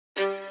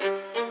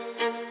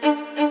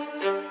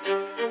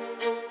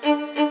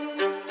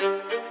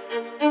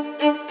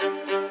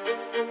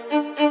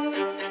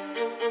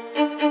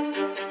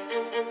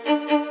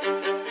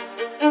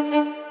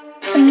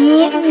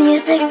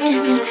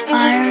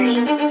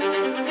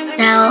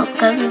well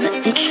because of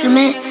the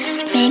instrument.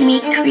 It's made me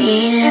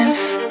creative,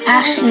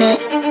 passionate.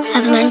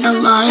 I've learned a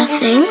lot of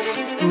things.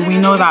 We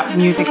know that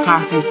music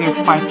classes, they're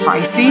quite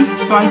pricey.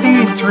 So I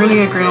think it's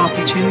really a great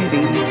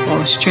opportunity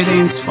for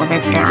students, for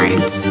their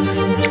parents.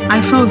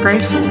 I feel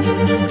grateful.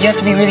 You have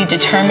to be really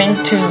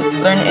determined to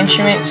learn an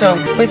instrument. So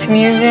with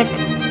music,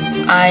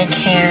 I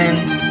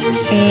can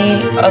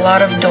see a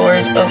lot of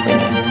doors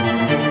opening.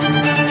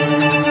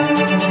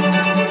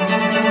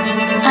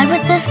 I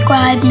would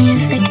describe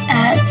music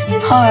as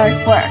hard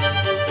work.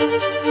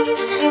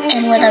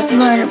 And what I've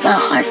learned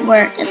about hard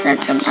work is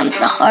that sometimes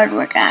the hard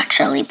work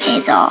actually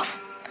pays off.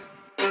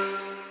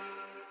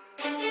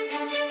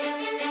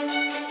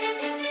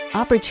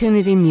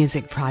 Opportunity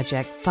Music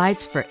Project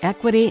fights for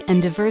equity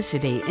and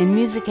diversity in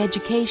music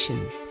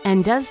education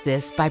and does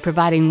this by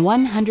providing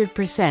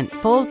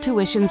 100% full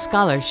tuition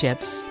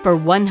scholarships for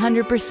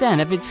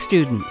 100% of its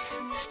students.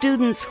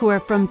 Students who are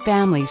from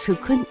families who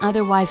couldn't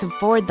otherwise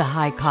afford the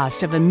high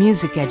cost of a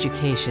music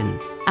education.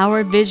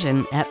 Our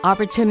vision at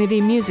Opportunity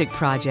Music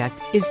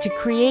Project is to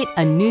create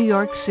a New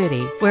York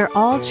City where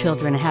all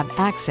children have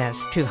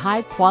access to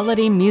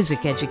high-quality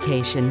music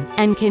education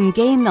and can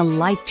gain the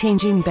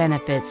life-changing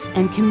benefits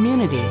and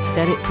community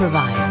that it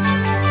provides.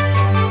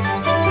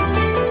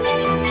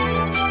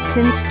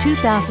 Since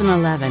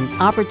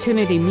 2011,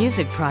 Opportunity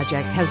Music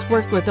Project has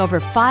worked with over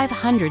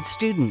 500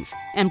 students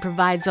and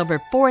provides over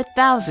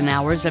 4,000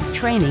 hours of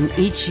training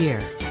each year.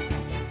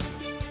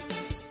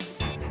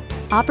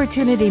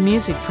 Opportunity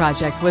Music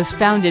Project was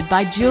founded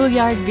by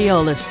Juilliard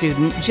viola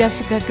student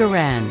Jessica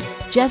Garand.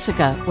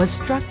 Jessica was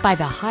struck by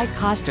the high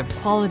cost of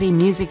quality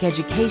music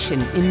education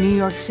in New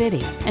York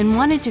City and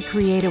wanted to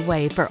create a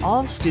way for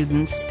all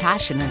students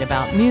passionate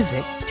about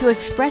music to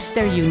express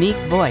their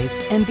unique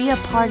voice and be a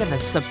part of a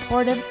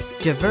supportive,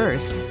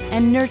 diverse,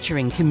 and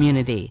nurturing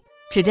community.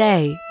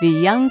 Today, the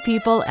young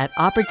people at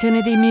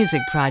Opportunity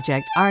Music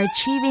Project are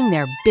achieving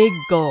their big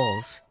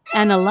goals.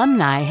 And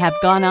alumni have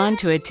gone on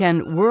to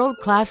attend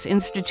world-class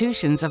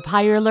institutions of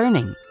higher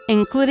learning,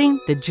 including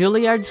the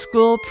Juilliard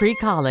School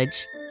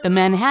Pre-College, the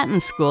Manhattan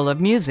School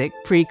of Music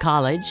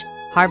Pre-College,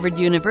 Harvard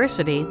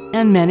University,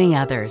 and many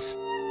others.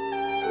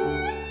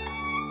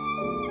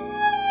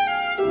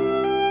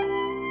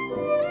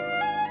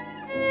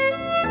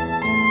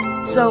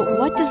 So,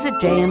 what does a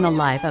day in the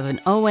life of an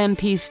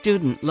OMP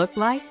student look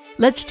like?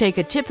 Let's take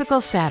a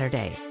typical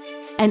Saturday.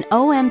 An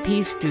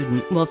OMP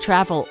student will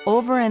travel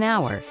over an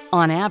hour,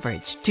 on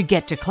average, to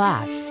get to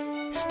class.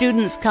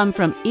 Students come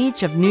from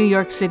each of New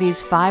York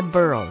City's 5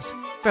 boroughs,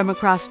 from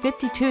across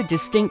 52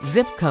 distinct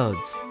zip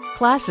codes.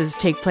 Classes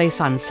take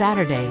place on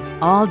Saturday,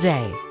 all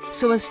day,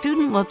 so a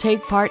student will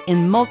take part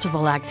in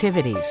multiple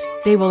activities.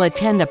 They will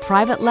attend a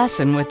private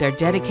lesson with their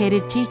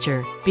dedicated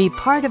teacher, be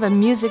part of a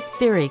music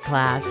theory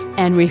class,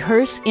 and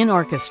rehearse in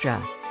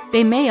orchestra.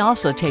 They may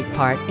also take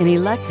part in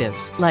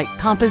electives like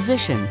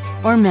composition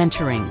or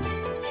mentoring.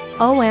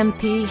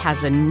 OMP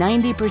has a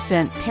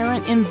 90%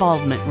 parent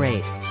involvement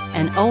rate,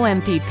 and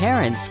OMP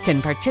parents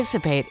can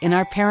participate in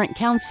our Parent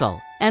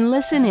Council and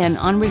listen in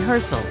on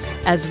rehearsals,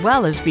 as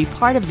well as be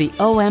part of the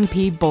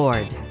OMP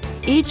board.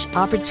 Each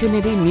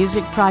Opportunity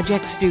Music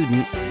Project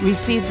student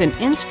receives an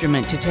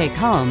instrument to take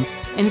home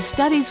and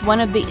studies one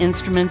of the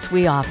instruments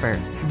we offer: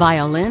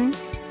 violin,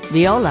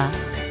 viola,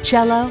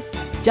 cello,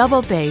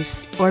 double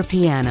bass, or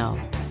piano.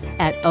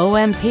 At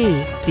OMP,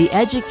 the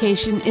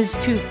education is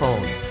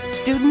twofold.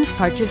 Students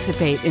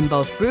participate in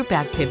both group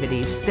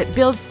activities that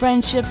build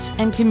friendships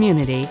and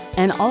community,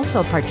 and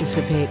also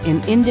participate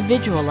in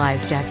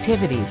individualized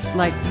activities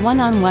like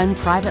one-on-one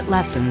private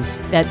lessons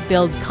that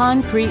build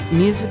concrete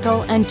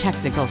musical and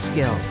technical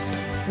skills.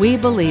 We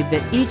believe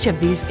that each of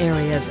these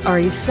areas are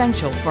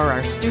essential for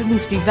our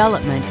students'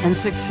 development and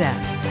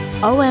success.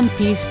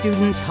 OMP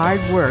students'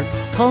 hard work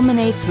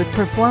culminates with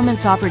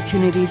performance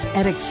opportunities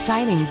at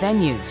exciting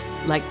venues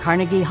like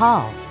Carnegie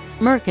Hall,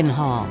 Merkin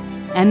Hall,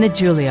 and the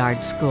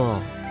Juilliard School.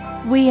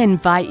 We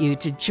invite you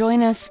to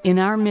join us in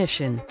our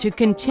mission to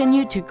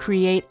continue to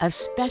create a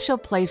special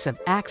place of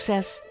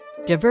access,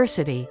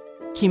 diversity,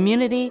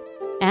 community,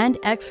 and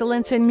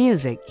excellence in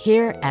music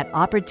here at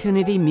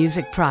Opportunity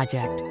Music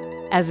Project.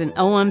 As an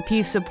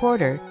OMP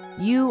supporter,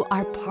 you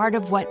are part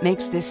of what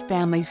makes this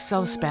family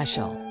so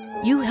special.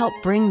 You help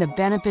bring the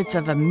benefits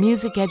of a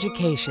music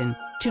education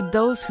to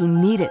those who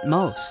need it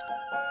most.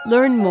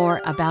 Learn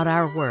more about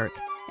our work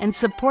and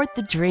support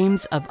the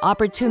dreams of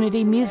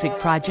Opportunity Music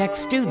Project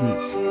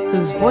students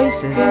whose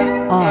voices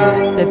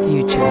are the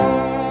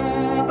future.